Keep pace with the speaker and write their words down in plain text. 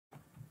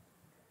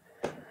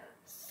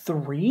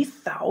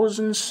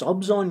3,000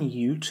 subs on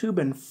YouTube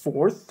and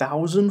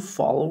 4,000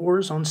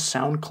 followers on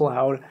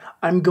SoundCloud.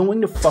 I'm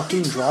going to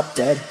fucking drop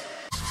dead.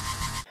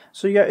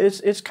 So yeah,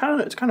 it's kind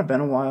of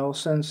been a while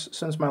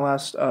since my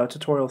last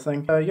tutorial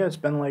thing. Yeah, it's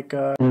been like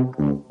what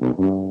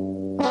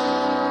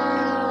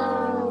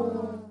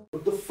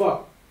the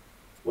fuck?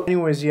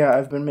 Anyways, yeah,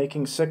 I've been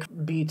making sick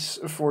beats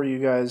for you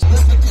guys.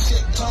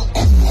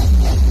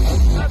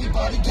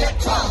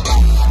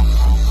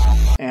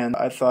 And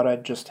I thought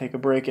I'd just take a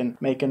break and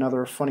make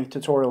another funny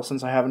tutorial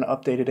since I haven't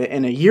updated it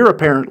in a year,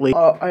 apparently.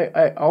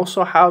 I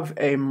also have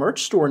a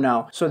merch store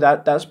now, so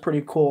that's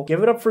pretty cool.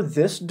 Give it up for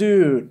this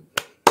dude.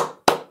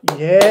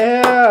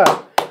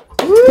 Yeah!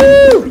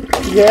 Woo!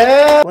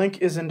 Yeah!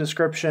 Link is in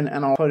description,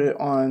 and I'll put it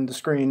on the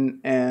screen,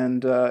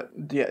 and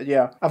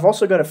yeah. I've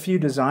also got a few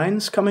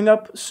designs coming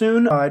up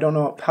soon. I don't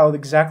know how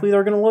exactly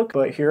they're gonna look,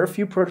 but here are a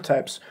few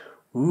prototypes.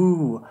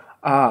 Ooh,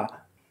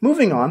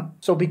 moving on.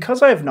 So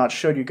because I have not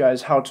showed you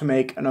guys how to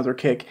make another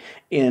kick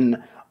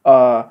in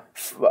a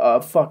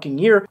fucking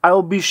year,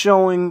 I'll be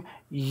showing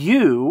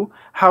you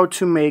how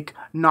to make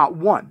not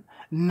one,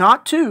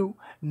 not two,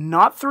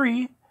 not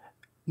three,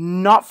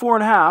 not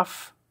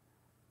 4.5,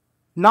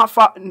 not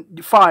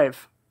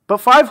five, but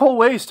 5 whole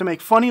ways to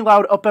make funny,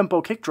 loud,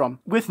 up-tempo kick drum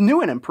with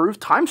new and improved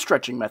time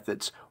stretching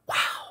methods. Wow.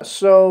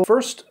 So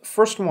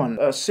first one,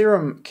 a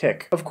serum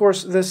kick. Of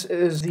course, this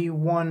is the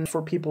one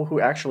for people who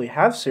actually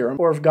have serum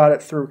or have got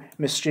it through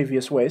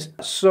mischievous ways.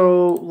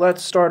 So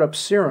let's start up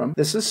serum.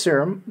 This is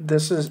serum.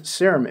 This is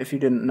serum, if you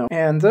didn't know.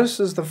 And this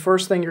is the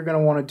first thing you're going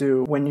to want to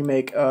do when you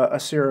make a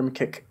serum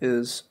kick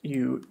is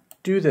you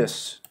do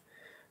this.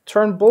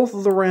 Turn both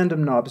of the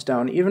random knobs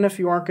down. Even if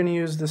you aren't going to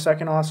use the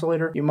second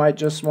oscillator, you might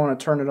just want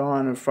to turn it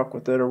on and fuck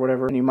with it or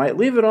whatever. And you might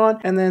leave it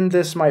on, and then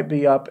this might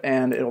be up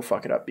and it'll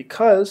fuck it up.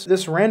 Because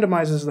this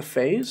randomizes the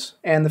phase,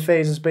 and the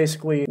phase is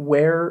basically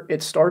where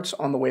it starts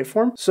on the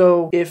waveform.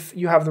 So if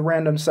you have the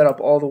random set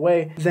up all the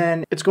way,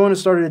 then it's going to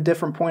start at a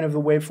different point of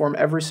the waveform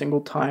every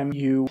single time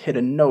you hit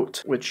a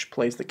note, which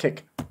plays the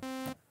kick.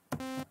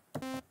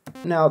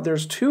 Now,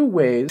 there's 2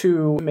 ways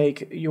to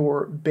make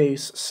your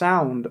bass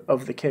sound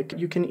of the kick.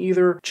 You can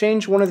either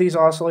change one of these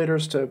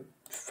oscillators to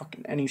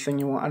fucking anything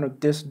you want. I know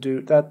this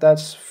dude,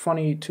 that's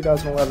funny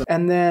 2011.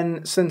 And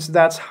then, since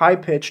that's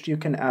high-pitched, you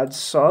can add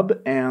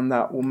sub, and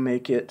that will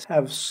make it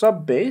have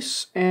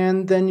sub-bass,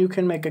 and then you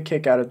can make a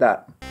kick out of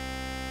that.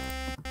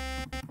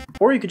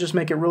 Or you could just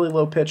make it really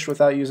low-pitched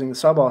without using the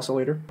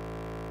sub-oscillator.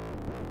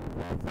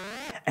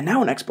 And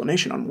now an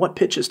explanation on what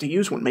pitches to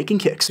use when making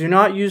kicks. Do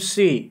not use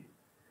C.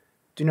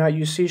 Do not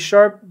use C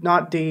sharp,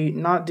 not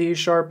D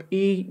sharp,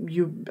 E,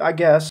 I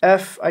guess,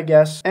 F, I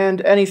guess,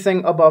 and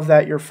anything above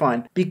that you're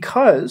fine.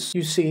 Because,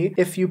 you see,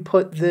 if you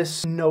put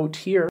this note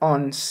here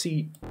on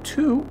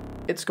C2,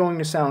 it's going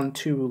to sound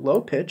too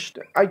low-pitched.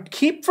 I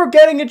keep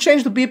forgetting to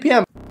change the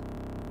BPM!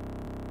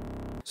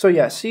 So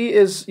yeah, C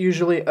is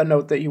usually a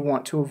note that you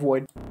want to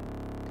avoid.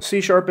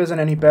 C sharp isn't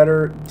any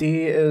better,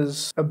 D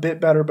is a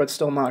bit better but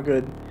still not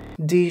good.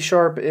 D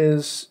sharp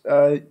is,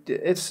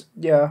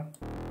 yeah.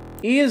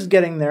 E is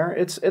getting there,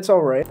 it's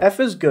alright. F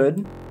is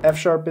good, F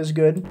sharp is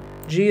good,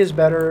 G is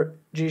better,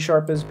 G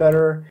sharp is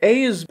better.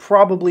 A is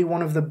probably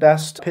one of the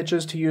best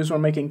pitches to use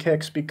when making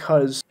kicks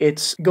because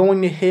it's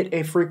going to hit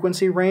a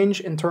frequency range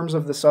in terms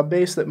of the sub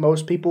bass that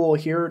most people will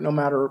hear no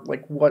matter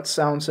like what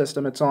sound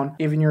system it's on,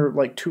 even your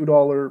like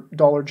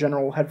 $2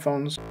 General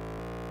headphones.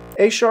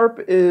 A sharp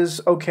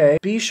is okay.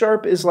 B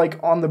sharp is like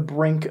on the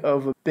brink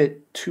of a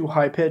bit too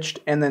high pitched,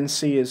 and then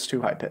C is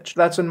too high pitched.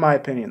 That's in my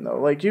opinion though.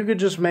 Like you could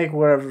just make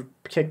whatever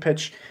kick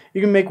pitch, you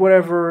can make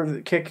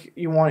whatever kick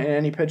you want in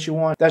any pitch you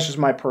want. That's just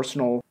my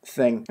personal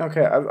thing.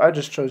 Okay, I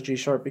just chose G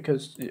sharp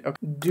because, okay.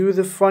 Do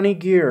the funny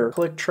gear,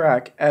 click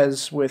track,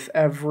 as with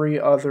every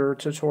other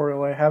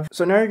tutorial I have.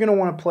 So now you're gonna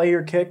want to play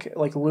your kick,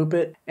 like loop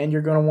it, and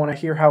you're gonna want to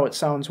hear how it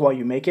sounds while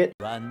you make it.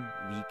 1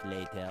 week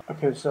later.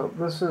 Okay, so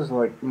this is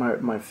like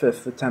my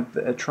 5th attempt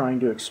at trying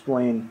to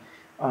explain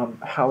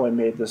how I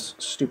made this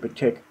stupid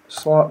kick.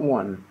 Slot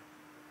 1,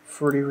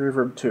 Fruity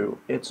Reverb 2.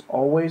 It's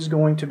always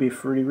going to be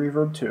Fruity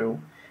Reverb 2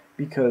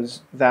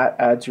 because that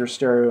adds your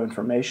stereo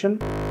information.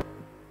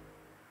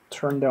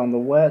 Turn down the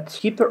wet.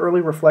 Keep the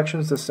early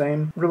reflections the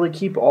same. Really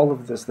keep all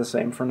of this the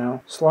same for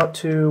now. Slot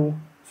 2,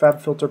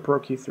 FabFilter Pro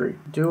Q3.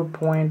 Do a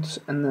point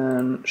and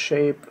then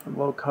shape,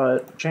 low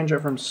cut. Change it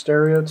from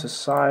stereo to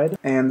side.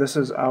 And this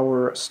is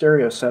our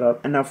stereo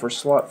setup. And now for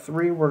slot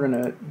 3, we're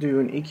going to do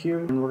an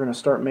EQ and we're going to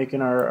start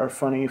making our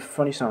funny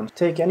sounds.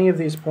 Take any of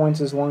these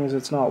points as long as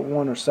it's not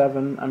 1 or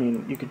 7. I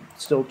mean, you could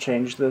still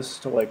change this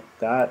to like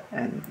that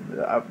and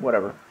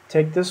whatever.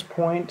 Take this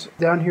point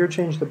down here,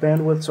 change the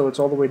bandwidth so it's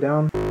all the way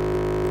down.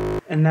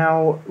 And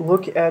now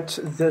look at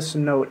this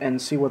note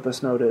and see what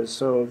this note is.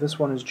 So this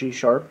one is G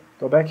sharp.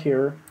 Go back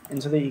here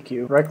into the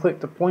EQ. Right click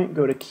the point,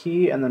 go to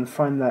key, and then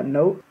find that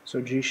note.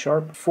 So G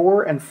sharp.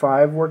 4 and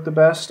 5 work the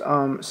best.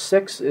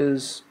 6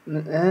 is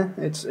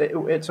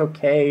it's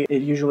okay.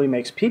 It usually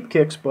makes peep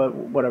kicks, but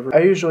whatever. I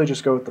usually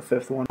just go with the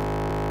 5th one.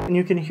 And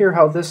you can hear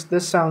how this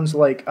sounds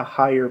like a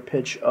higher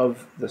pitch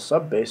of the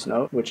sub bass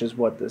note, which is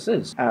what this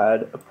is.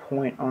 Add a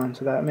point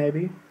onto that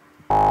maybe.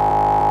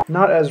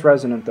 Not as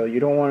resonant though. You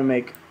don't want to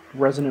make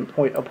resonant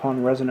point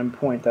upon resonant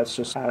point. That's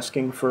just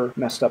asking for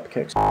messed up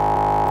kicks.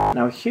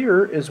 Now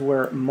here is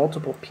where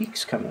multiple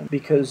peaks come in,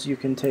 because you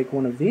can take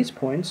one of these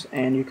points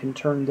and you can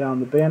turn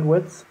down the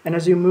bandwidth, and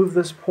as you move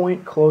this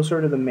point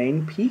closer to the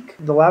main peak,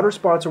 the louder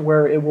spots are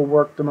where it will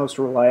work the most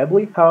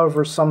reliably.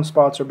 However, some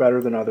spots are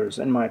better than others,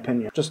 in my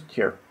opinion. Just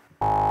here.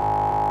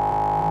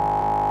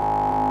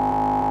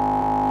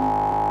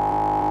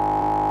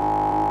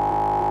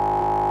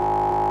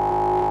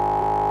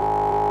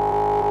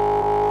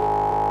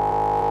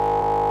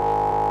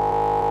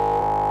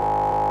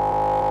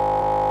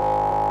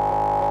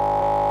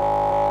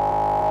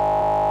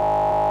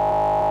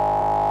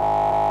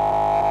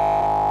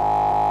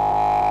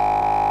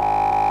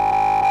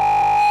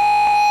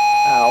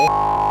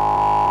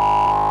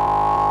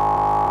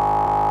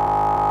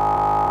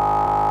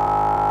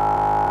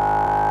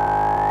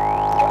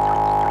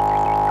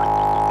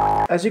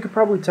 As you could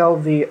probably tell,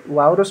 the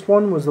loudest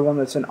one was the one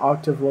that's an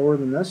octave lower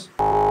than this.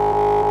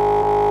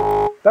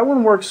 That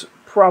one works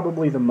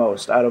probably the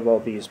most out of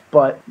all these,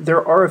 but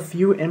there are a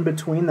few in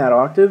between that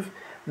octave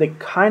that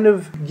kind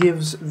of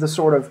gives the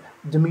sort of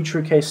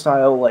Dimitri K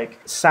style like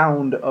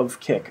sound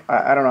of kick.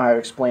 I don't know how to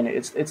explain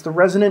it. It's the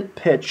resonant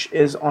pitch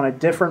is on a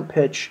different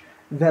pitch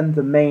than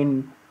the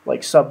main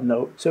like sub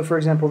note. So for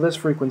example, this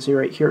frequency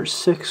right here,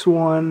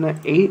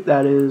 618,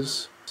 that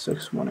is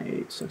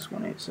 618,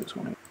 618,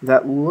 618.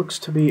 That looks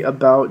to be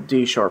about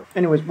D sharp.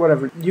 Anyways,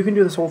 whatever. You can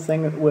do this whole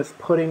thing with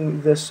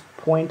putting this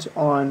point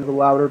on the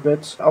louder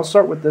bits. I'll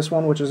start with this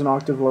one, which is an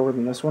octave lower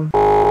than this one.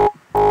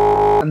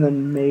 And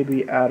then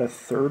maybe add a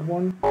third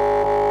one.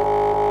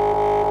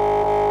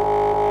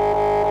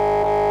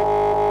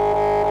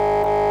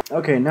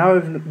 Okay, now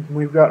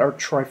we've got our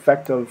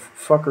trifecta of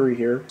fuckery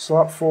here.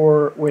 Slot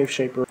 4, wave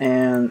shaper,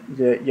 and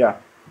yeah.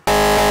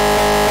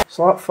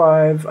 Slot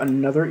 5,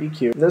 another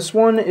EQ. This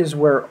one is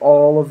where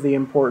all of the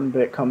important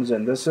bit comes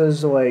in. This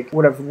is like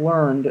what I've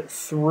learned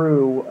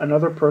through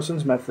another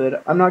person's method.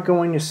 I'm not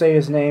going to say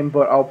his name,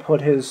 but I'll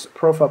put his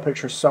profile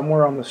picture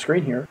somewhere on the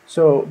screen here.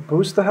 So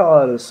boost the hell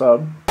out of the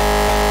sub,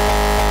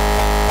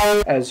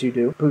 as you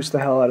do. Boost the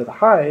hell out of the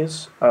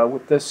highs.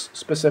 With this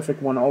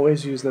specific one,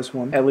 always use this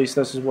one. At least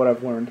this is what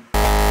I've learned.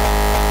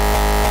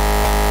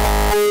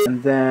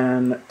 And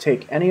then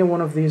take any one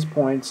of these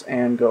points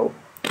and go.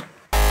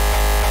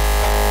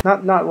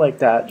 Not like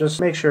that,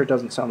 just make sure it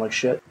doesn't sound like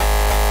shit.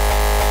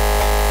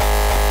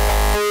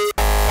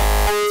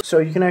 So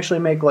you can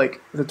actually make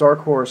like the Dark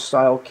Horse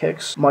style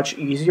kicks much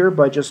easier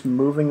by just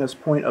moving this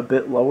point a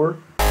bit lower.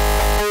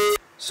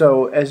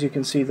 So as you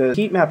can see, the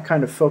heat map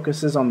kind of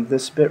focuses on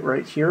this bit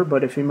right here,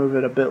 but if you move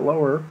it a bit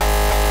lower,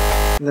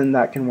 then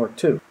that can work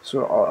too.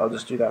 So I'll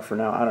just do that for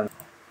now, I don't know.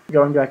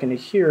 Going back into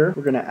here,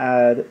 we're going to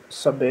add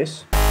sub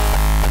bass.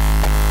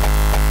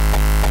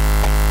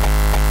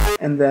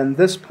 And then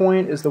this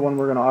point is the one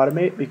we're going to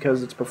automate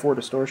because it's before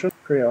distortion.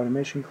 Create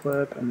automation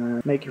clip and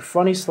then make your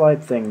funny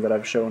slide thing that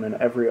I've shown in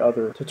every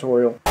other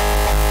tutorial.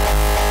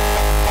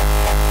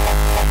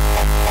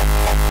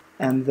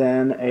 And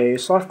then a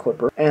soft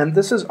clipper. And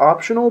this is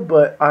optional,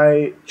 but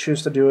I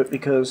choose to do it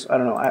because, I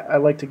don't know, I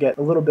like to get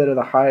a little bit of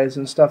the highs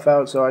and stuff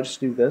out, so I just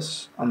do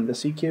this on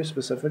this EQ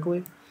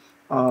specifically.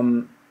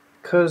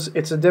 Because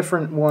it's a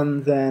different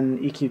one than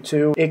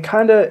EQ2. It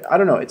kind of, I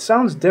don't know, it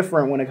sounds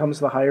different when it comes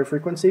to the higher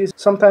frequencies.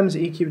 Sometimes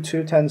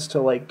EQ2 tends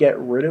to like get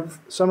rid of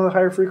some of the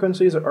higher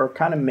frequencies or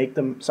kind of make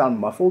them sound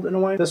muffled in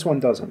a way. This one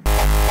doesn't.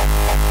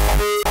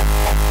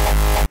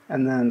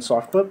 And then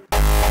soft clip.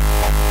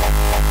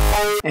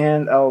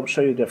 And I'll show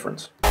you the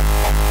difference.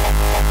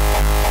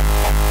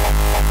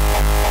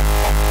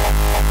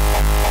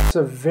 It's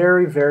a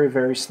very, very,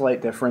 very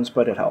slight difference,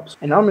 but it helps.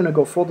 And now I'm going to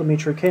go full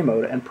Dimitri K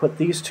mode and put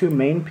these two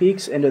main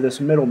peaks into this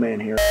middleman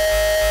here.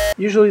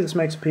 Usually this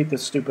makes a peak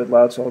that's stupid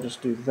loud, so I'll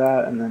just do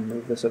that and then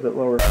move this a bit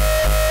lower.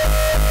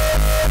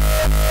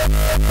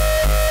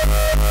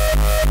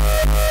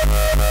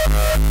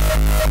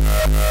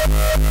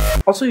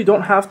 Also, you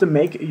don't have to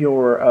make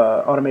your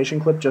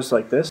automation clip just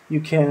like this. You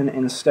can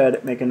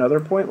instead make another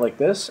point like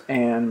this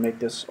and make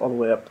this all the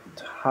way up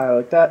to high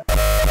like that.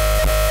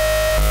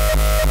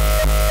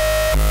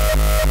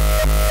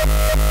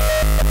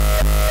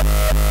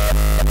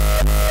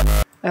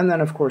 And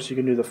then, of course, you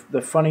can do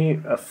the funny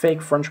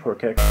fake Frenchcore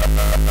kick.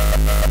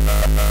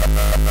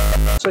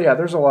 So yeah,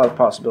 there's a lot of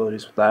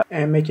possibilities with that.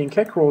 And making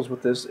kick rolls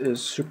with this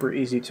is super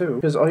easy too,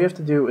 because all you have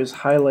to do is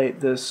highlight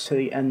this to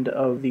the end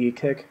of the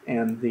kick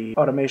and the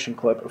automation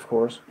clip, of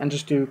course, and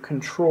just do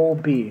Control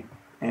B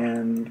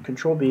and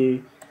Control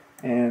B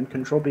and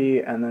Control B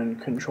and then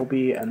Control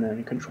B and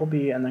then Control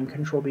B and then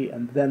Control B,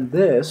 and then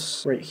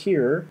this right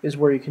here is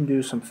where you can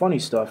do some funny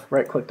stuff.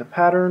 Right click the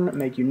pattern,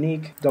 make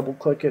unique, double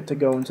click it to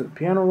go into the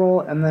piano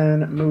roll, and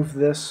then move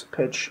this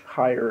pitch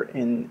higher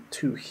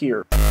into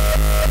here.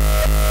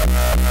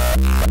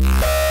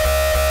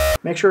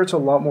 Make sure it's a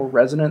lot more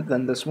resonant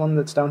than this one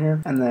that's down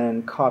here. And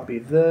then copy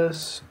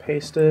this,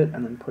 paste it,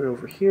 and then put it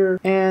over here.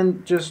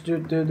 And just do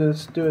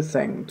a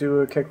thing. Do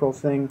a kick roll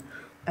thing,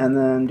 and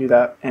then do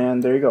that.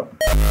 And there you go.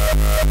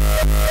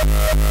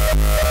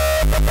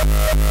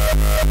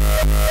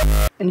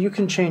 And you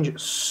can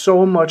change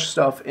so much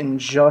stuff in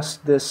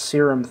just this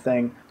serum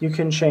thing. You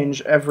can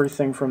change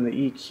everything from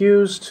the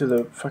EQs to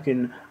the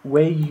fucking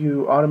way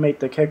you automate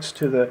the kicks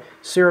to the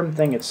serum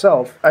thing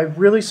itself. I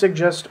really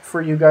suggest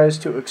for you guys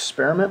to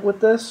experiment with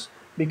this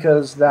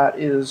because that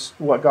is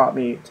what got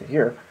me to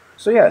here.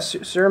 So yeah,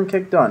 serum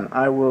kick done.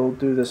 I will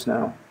do this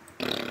now.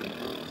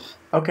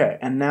 Okay,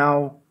 and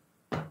now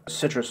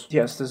citrus.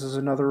 Yes, this is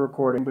another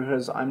recording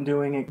because I'm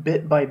doing it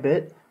bit by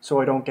bit so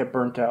I don't get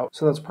burnt out.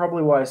 So that's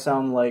probably why I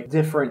sound like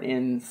different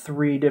in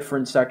 3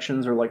 different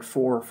sections or like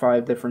 4 or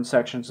 5 different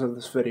sections of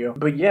this video.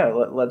 But yeah,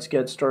 let's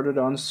get started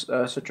on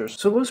citrus.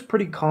 So it looks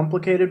pretty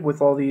complicated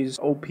with all these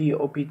OP,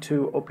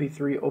 OP2,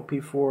 OP3,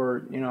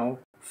 OP4, you know,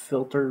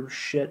 filter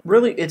shit.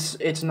 Really,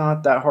 it's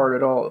not that hard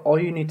at all. All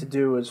you need to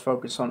do is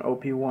focus on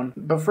OP1.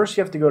 But first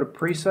you have to go to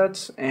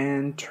presets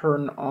and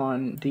turn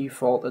on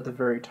default at the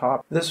very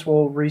top. This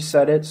will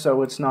reset it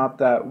so it's not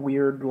that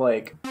weird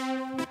like...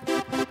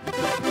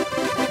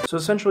 So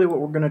essentially what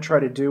we're going to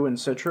try to do in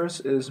Citrus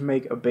is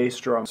make a bass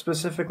drum,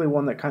 specifically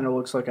one that kind of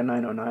looks like a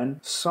 909,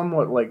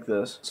 somewhat like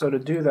this. So to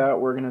do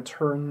that, we're going to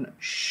turn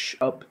sh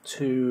up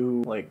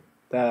to like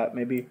that,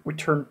 maybe. We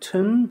turn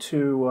tun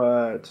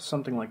to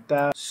something like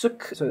that,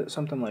 suk to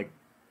something like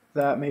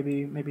that,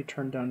 maybe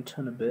turn down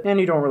tun a bit. And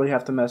you don't really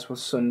have to mess with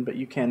sun, but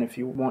you can if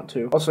you want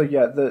to. Also,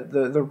 yeah,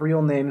 the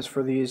real names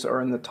for these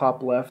are in the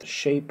top left: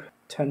 shape,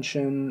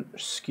 tension,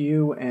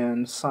 skew,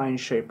 and sign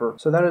shaper.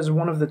 So that is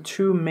one of the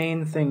 2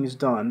 main things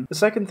done. The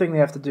second thing they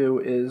have to do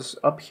is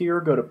up here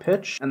go to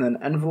pitch and then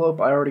envelope.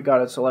 I already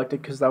got it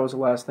selected because that was the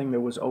last thing that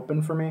was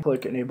open for me.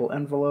 Click enable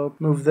envelope.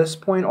 Move this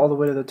point all the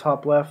way to the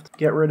top left.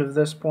 Get rid of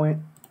this point,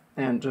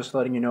 and just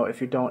letting you know, if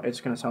you don't,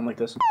 it's going to sound like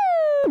this.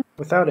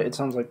 Without it, it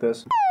sounds like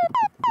this.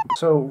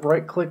 So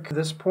right click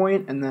this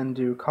point and then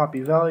do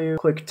copy value.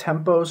 Click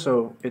tempo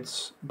so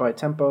it's by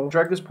tempo.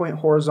 Drag this point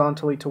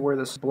horizontally to where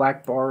this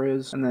black bar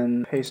is and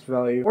then paste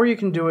value. Or you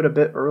can do it a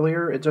bit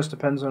earlier. It just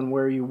depends on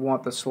where you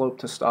want the slope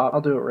to stop.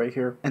 I'll do it right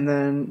here. And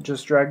then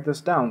just drag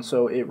this down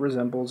so it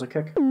resembles a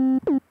kick.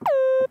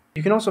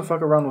 You can also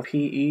fuck around with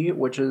PE,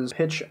 which is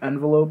pitch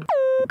envelope.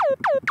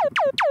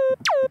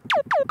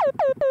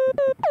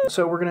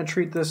 So we're going to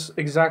treat this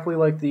exactly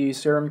like the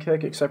serum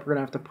kick, except we're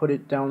going to have to put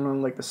it down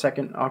on like the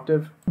 2nd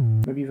octave,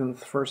 maybe even the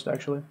 1st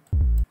actually.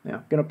 Yeah,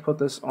 going to put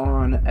this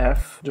on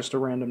F, just a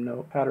random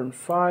note. Pattern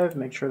 5,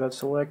 make sure that's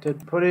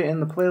selected. Put it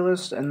in the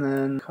playlist and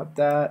then cut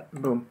that,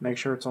 boom, make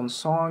sure it's on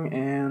song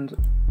and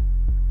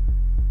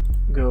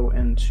go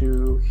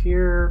into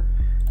here.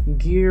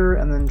 Gear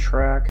and then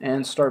track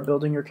and start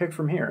building your kick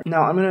from here.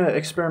 Now I'm going to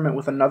experiment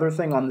with another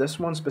thing on this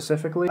one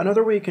specifically.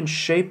 Another way you can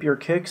shape your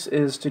kicks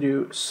is to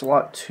do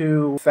slot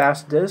 2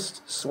 fast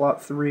dist,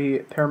 slot 3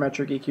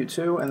 parametric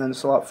EQ2, and then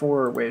slot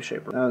 4 wave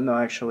shaper. No,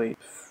 actually,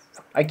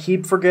 I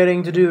keep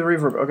forgetting to do the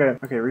reverb.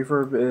 Okay,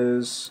 reverb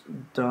is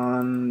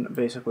done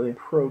basically.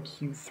 Pro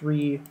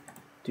Q3,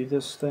 do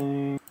this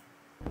thing.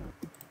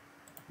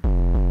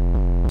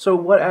 So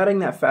what adding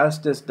that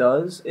fast dist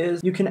does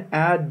is you can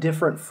add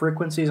different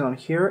frequencies on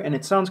here and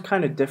it sounds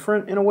kind of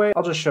different in a way.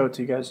 I'll just show it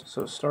to you guys.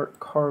 So start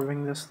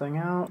carving this thing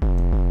out.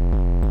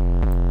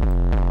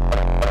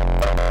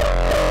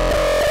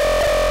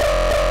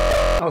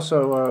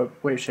 Also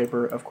wave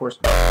shaper, of course.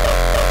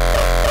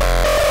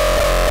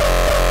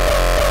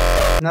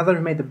 Now that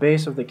I've made the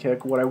base of the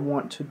kick, what I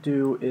want to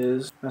do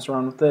is mess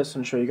around with this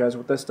and show you guys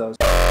what this does.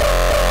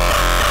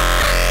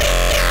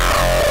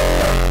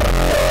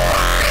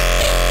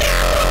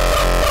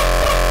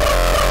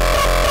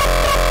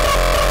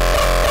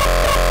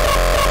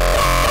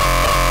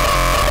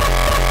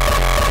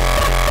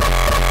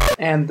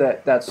 And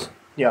that's,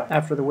 yeah.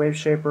 After the wave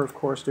shaper, of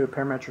course, do a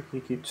parametric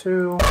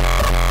EQ2.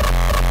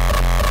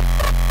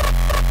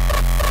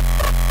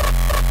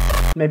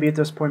 Maybe at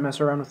this point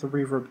mess around with the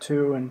reverb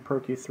 2 and Pro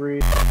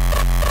Q3.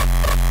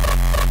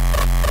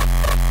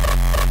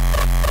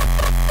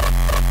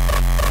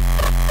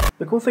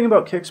 The cool thing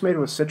about kicks made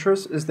with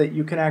Citrus is that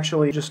you can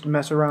actually just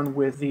mess around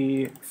with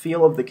the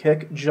feel of the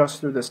kick just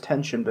through this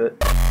tension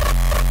bit.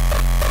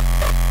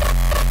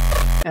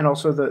 And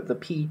also the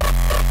P.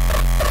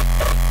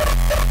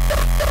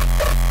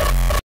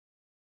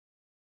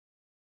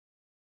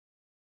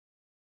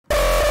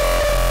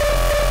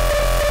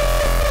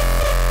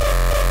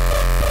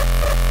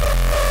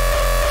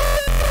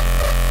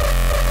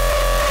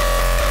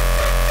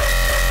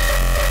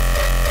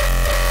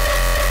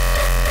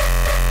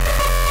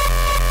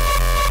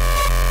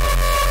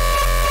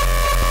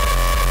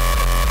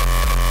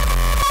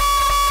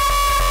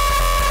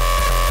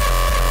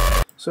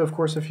 So of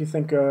course if you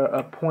think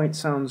a point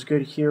sounds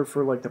good here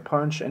for like the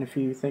punch, and if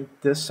you think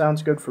this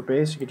sounds good for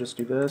bass, you could just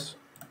do this.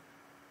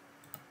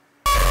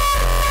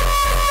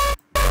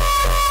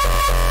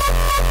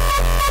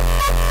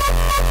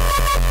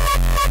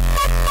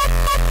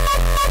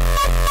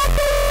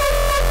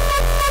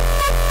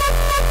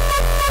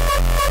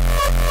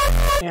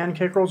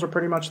 kick rolls are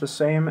pretty much the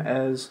same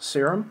as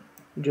serum.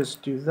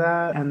 Just do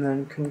that, and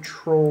then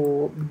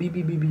control B.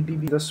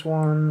 This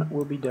one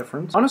will be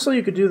different. Honestly,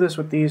 you could do this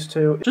with these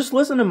two. Just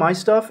listen to my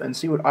stuff and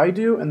see what I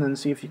do, and then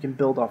see if you can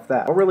build off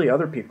that. Or really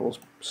other people's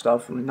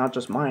stuff, not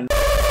just mine.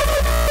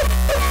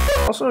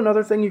 Also,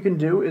 another thing you can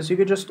do is you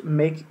could just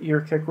make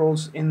your kick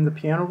rolls in the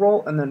piano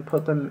roll and then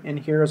put them in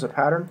here as a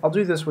pattern. I'll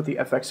do this with the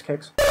FX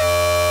kicks.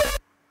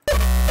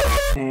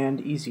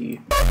 And easy.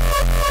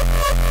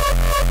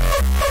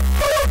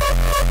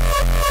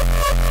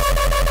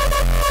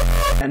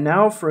 And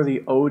now for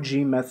the OG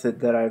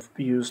method that I've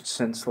used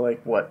since,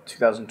 like, what,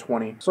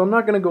 2020. So I'm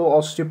not going to go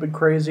all stupid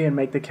crazy and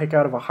make the kick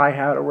out of a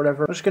hi-hat or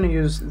whatever. I'm just going to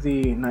use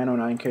the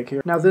 909 kick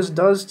here. Now this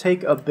does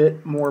take a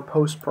bit more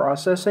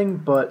post-processing,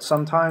 but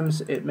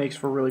sometimes it makes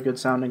for really good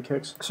sounding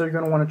kicks. So you're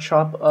going to want to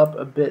chop up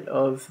a bit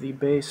of the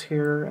bass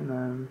here, and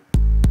then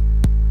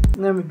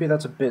maybe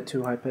that's a bit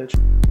too high-pitched.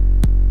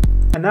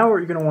 And now what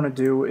you're going to want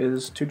to do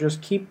is to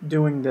just keep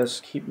doing this,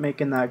 keep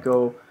making that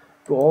go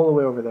all the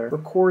way over there.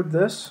 Record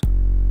this.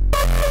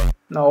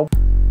 No.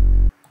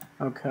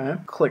 Okay.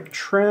 Click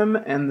trim,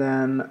 and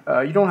then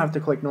you don't have to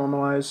click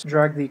normalize.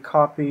 Drag the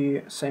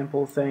copy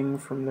sample thing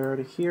from there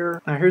to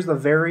here. Now here's the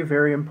very,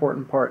 very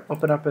important part.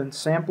 Open up in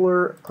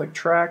sampler, click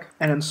track,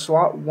 and in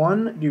slot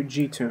 1, do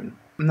G-tune.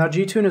 Now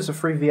G-tune is a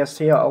free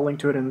VST, I'll link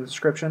to it in the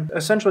description.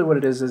 Essentially what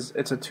it is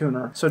it's a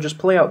tuner. So just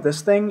play out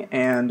this thing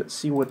and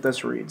see what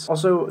this reads.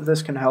 Also,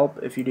 this can help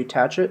if you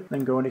detach it,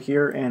 then go into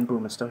here and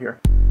boom, it's still here.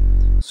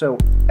 So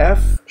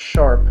F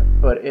sharp,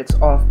 but it's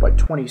off by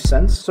 20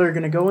 cents. So you're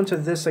going to go into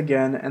this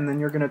again, and then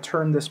you're going to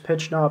turn this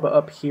pitch knob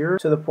up here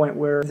to the point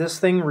where this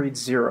thing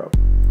reads 0.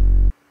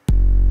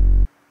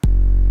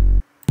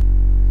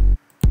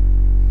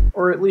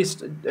 Or at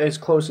least as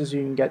close as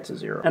you can get to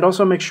 0. And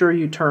also make sure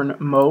you turn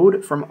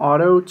mode from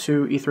auto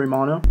to E3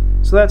 mono.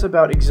 So that's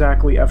about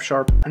exactly F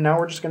sharp. And now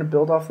we're just going to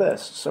build off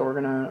this. So we're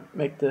going to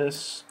make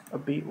this a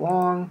beat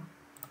long,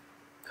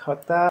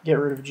 cut that, get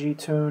rid of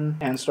G-tune,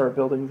 and start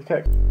building the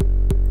kick.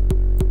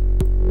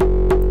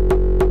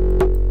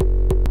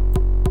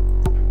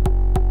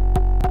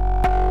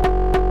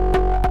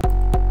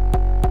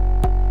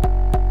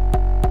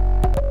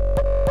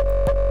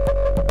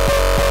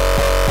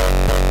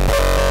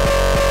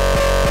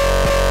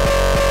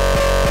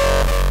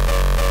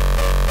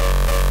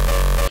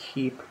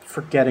 Keep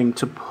forgetting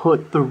to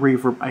put the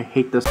reverb. I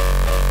hate this.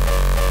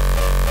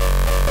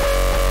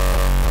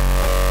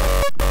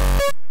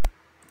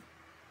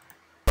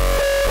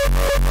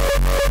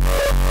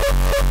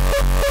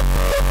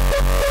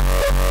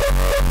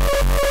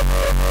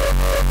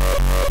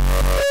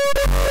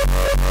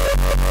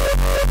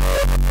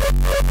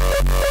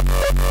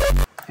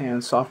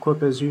 And soft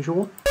clip as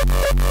usual.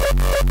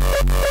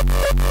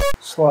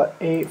 Slot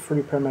 8,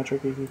 free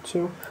parametric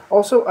EQ2.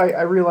 Also,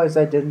 I realized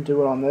I didn't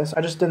do it on this.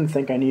 I just didn't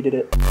think I needed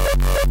it.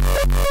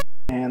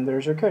 And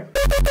there's your kick.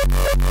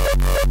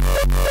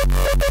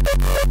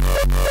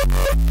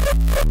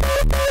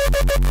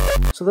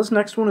 So this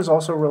next one is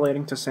also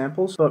relating to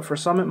samples, but for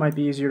some it might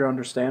be easier to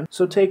understand.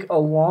 So take a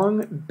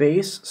long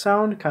bass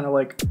sound, kind of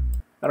like,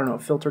 I don't know,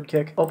 filtered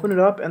kick. Open it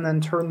up and then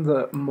turn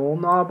the mole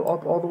knob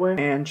up all the way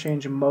and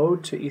change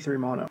mode to E3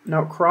 mono.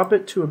 Now crop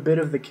it to a bit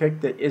of the kick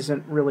that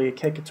isn't really a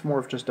kick, it's more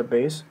of just a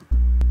bass.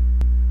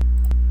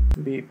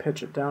 Maybe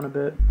pitch it down a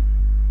bit.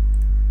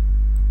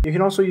 You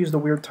can also use the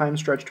weird time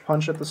stretched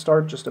punch at the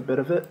start, just a bit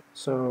of it.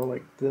 So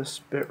like this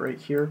bit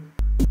right here.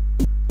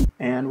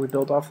 And we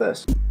build off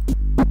this.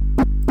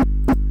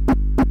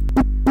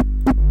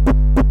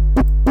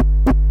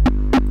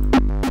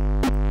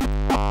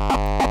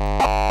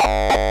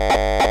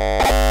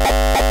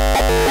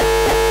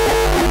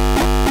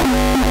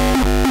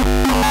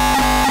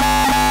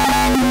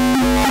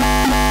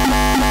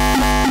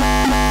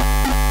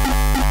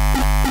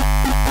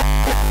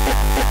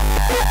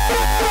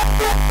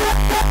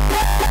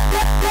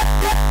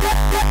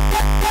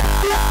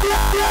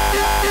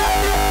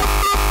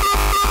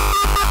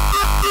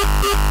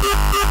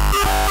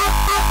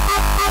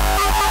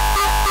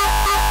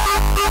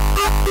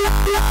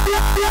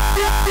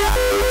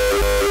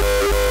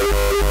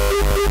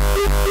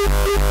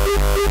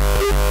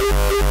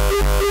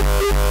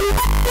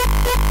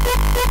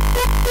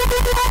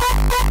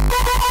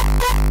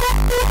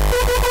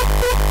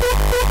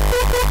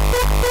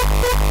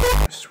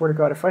 I swear to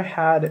God, if I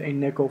had a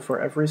nickel for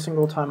every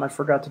single time I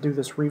forgot to do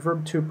this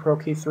Reverb 2 Pro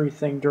Key 3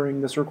 thing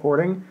during this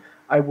recording,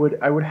 I would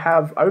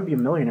be a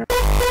millionaire.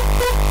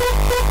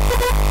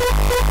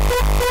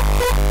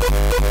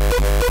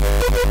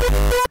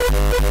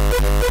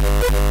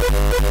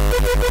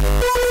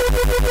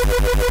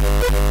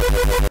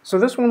 So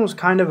this one was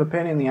kind of a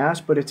pain in the ass,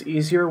 but it's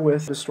easier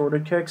with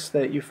distorted kicks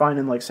that you find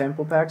in like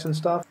sample packs and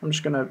stuff. I'm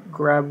just gonna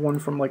grab one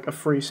from like a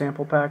free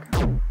sample pack.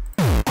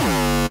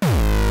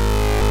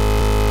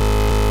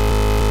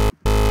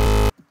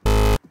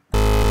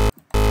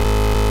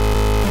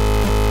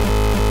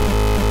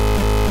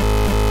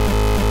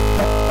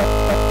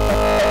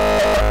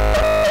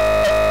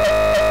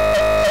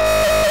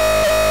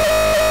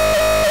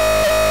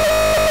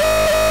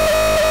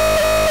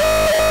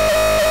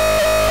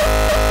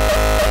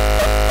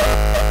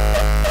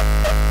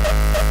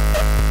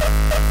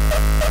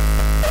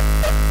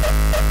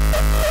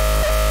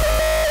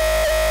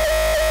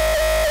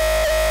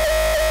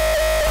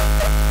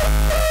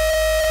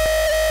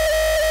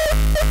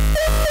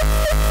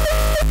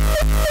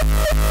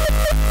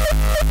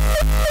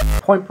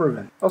 Point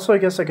proven. Also, I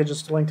guess I could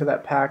just link to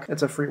that pack.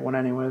 It's a free one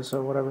anyway,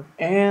 so whatever.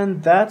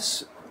 And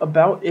that's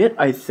about it,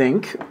 I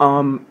think.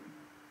 I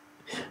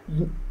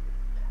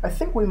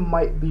think we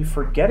might be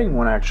forgetting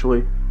one,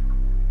 actually.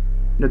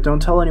 Now, don't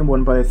tell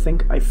anyone, but I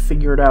think I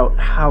figured out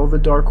how the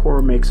Dark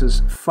Horror makes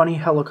his funny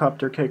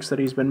helicopter kicks that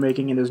he's been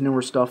making in his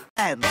newer stuff.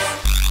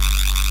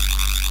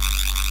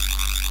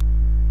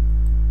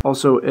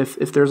 Also,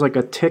 if there's like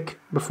a tick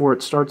before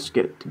it starts,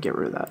 get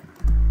rid of that.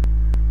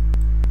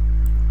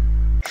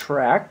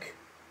 Track,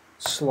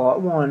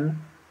 slot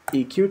 1,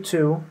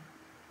 EQ2,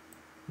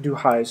 do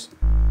highs.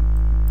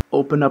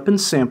 Open up in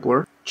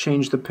sampler,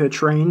 change the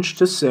pitch range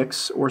to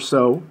 6 or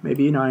so,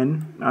 maybe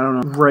 9, I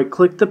don't know.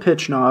 Right-click the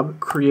pitch knob,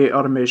 create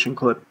automation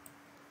clip,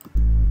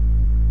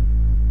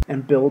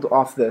 and build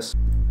off this.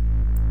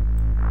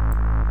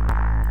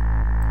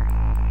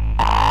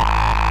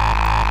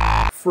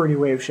 Fruity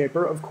Wave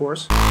Shaper, of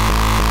course.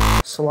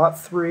 Slot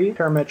 3,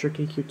 parametric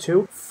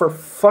EQ2, for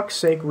fuck's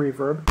sake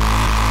reverb.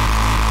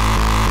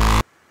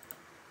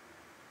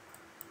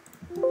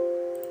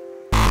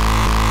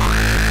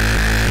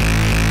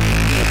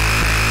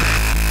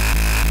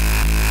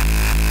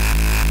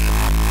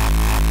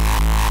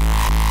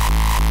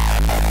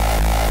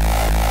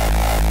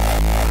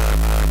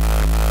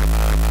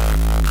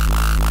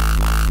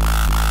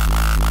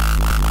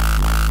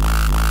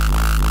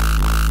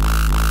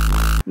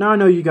 Now I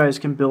know you guys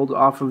can build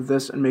off of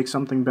this and make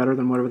something better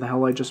than whatever the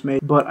hell I just made,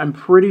 but I'm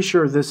pretty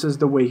sure this is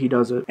the way he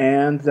does it.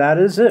 And that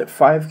is it.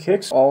 5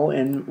 kicks all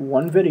in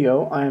one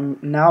video. I'm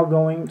now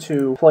going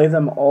to play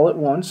them all at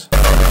once.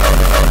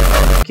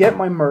 Get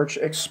my merch,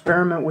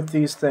 experiment with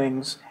these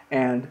things,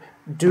 and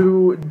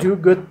do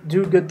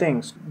good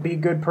things. Be a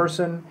good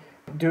person,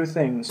 do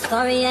things.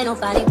 Sorry, ain't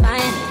nobody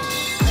crying.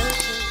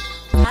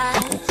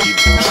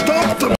 Stop the